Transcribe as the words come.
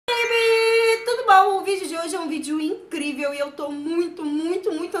vídeo de hoje é um vídeo incrível e eu tô muito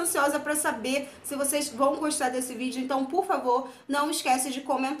ansiosa pra saber se vocês vão gostar desse vídeo. Então, por favor, não esquece de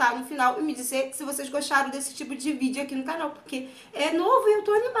comentar no final e me dizer se vocês gostaram desse tipo de vídeo aqui no canal, porque é novo e eu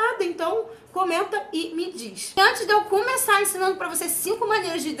tô animada. Então, comenta e me diz. E antes de eu começar ensinando pra vocês 5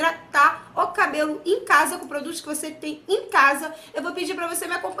 maneiras de hidratar o cabelo em casa, com produtos que você tem em casa, eu vou pedir pra você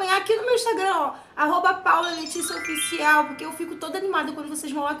me acompanhar aqui no meu Instagram, ó, @Paula Leticia Oficial, porque eu fico toda animada quando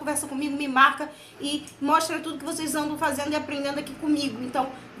vocês vão lá, conversam comigo, me marca e mostra tudo que vocês andam fazendo e aprendendo aqui comigo. Então,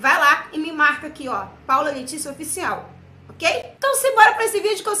 vai lá e me marca aqui, ó, Paula Leticia Oficial, ok? Então, simbora pra esse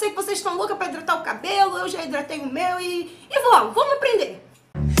vídeo que eu sei que vocês estão loucas pra hidratar o cabelo, eu já hidratei o meu e vamos aprender!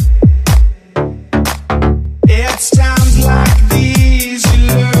 It's times like these you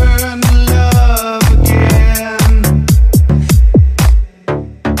learn to love again.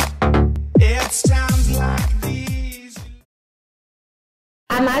 It's times like these.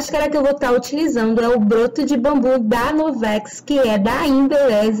 A máscara que eu vou estar utilizando é o broto de bambu da Novex, que é da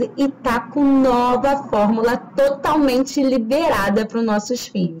Embeleze e tá com nova fórmula totalmente liberada para os nossos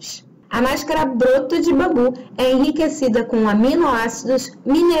fios. A máscara broto de bambu é enriquecida com aminoácidos,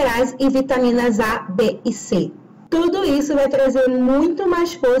 minerais e vitaminas A, B e C. Tudo isso vai trazer muito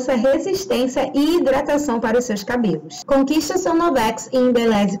mais força, resistência e hidratação para os seus cabelos. Conquista seu Novex em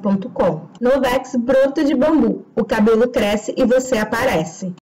embeleze.com. Novex broto de bambu. O cabelo cresce e você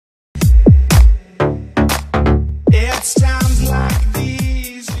aparece.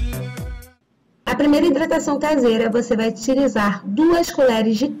 A primeira hidratação caseira, você vai utilizar 2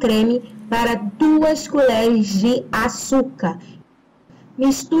 colheres de creme para 2 colheres de açúcar.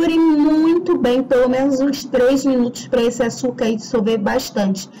 Misture muito bem, pelo menos uns 3 minutos para esse açúcar aí dissolver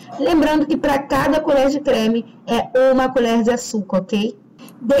bastante. Lembrando que para cada colher de creme é 1 colher de açúcar, ok?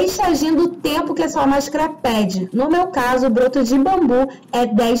 Deixe agindo o tempo que a sua máscara pede. No meu caso, o broto de bambu é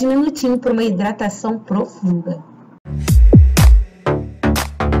 10 minutinhos para uma hidratação profunda.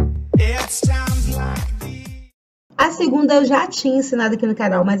 A segunda eu já tinha ensinado aqui no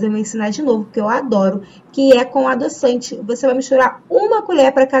canal, mas eu vou ensinar de novo, porque eu adoro, que é com adoçante. Você vai misturar 1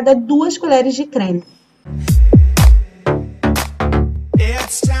 colher para cada 2 colheres de creme.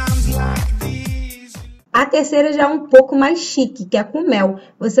 A terceira já é um pouco mais chique, que é com mel.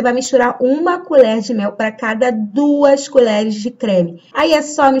 Você vai misturar 1 colher de mel para cada 2 colheres de creme. Aí é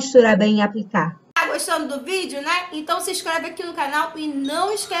só misturar bem e aplicar. Tá gostando do vídeo, né? Então se inscreve aqui no canal e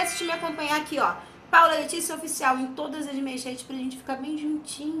não esquece de me acompanhar aqui, ó, Paula Leticia Oficial, em todas as minhas redes, pra gente ficar bem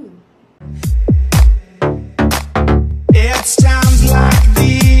juntinho.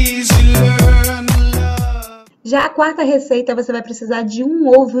 Já a quarta receita, você vai precisar de um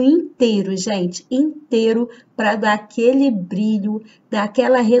ovo inteiro, gente. Inteiro, para dar aquele brilho, dar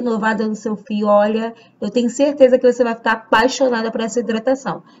aquela renovada no seu fio. Olha, eu tenho certeza que você vai ficar apaixonada por essa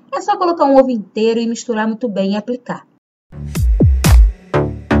hidratação. É só colocar um ovo inteiro e misturar muito bem e aplicar.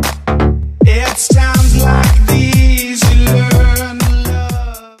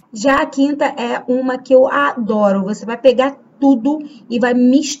 Já a quinta é uma que eu adoro. Você vai pegar tudo e vai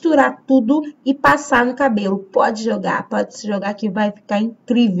misturar tudo e passar no cabelo. Pode se jogar que vai ficar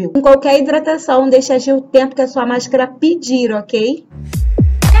incrível. Com qualquer hidratação, deixa agir o tempo que a sua máscara pedir, ok?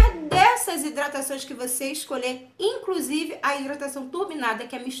 Dessas hidratações que você escolher, inclusive a hidratação turbinada,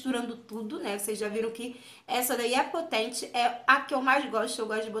 que é misturando tudo, né? Vocês já viram que essa daí é potente, é a que eu mais gosto. Eu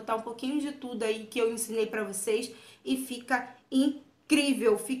gosto de botar um pouquinho de tudo aí que eu ensinei pra vocês e fica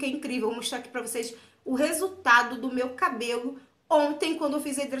incrível, fica incrível. Vou mostrar aqui pra vocês o resultado do meu cabelo ontem, quando eu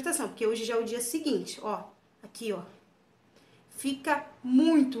fiz a hidratação, porque hoje já é o dia seguinte, ó, aqui, ó. Fica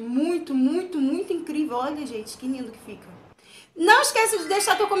muito incrível. Olha, gente, que lindo que fica. Não esqueça de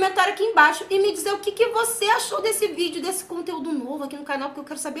deixar teu comentário aqui embaixo e me dizer o que você achou desse vídeo, desse conteúdo novo aqui no canal, porque eu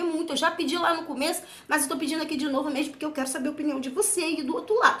quero saber muito. Eu já pedi lá no começo, mas eu tô pedindo aqui de novo mesmo, porque eu quero saber a opinião de você e do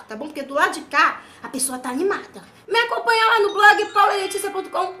outro lado, tá bom? Porque do lado de cá, a pessoa tá animada. Me acompanha lá no blog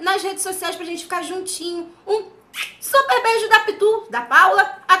paulaleticia.com, nas redes sociais pra gente ficar juntinho. Um super beijo da Pitu, da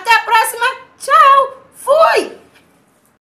Paula.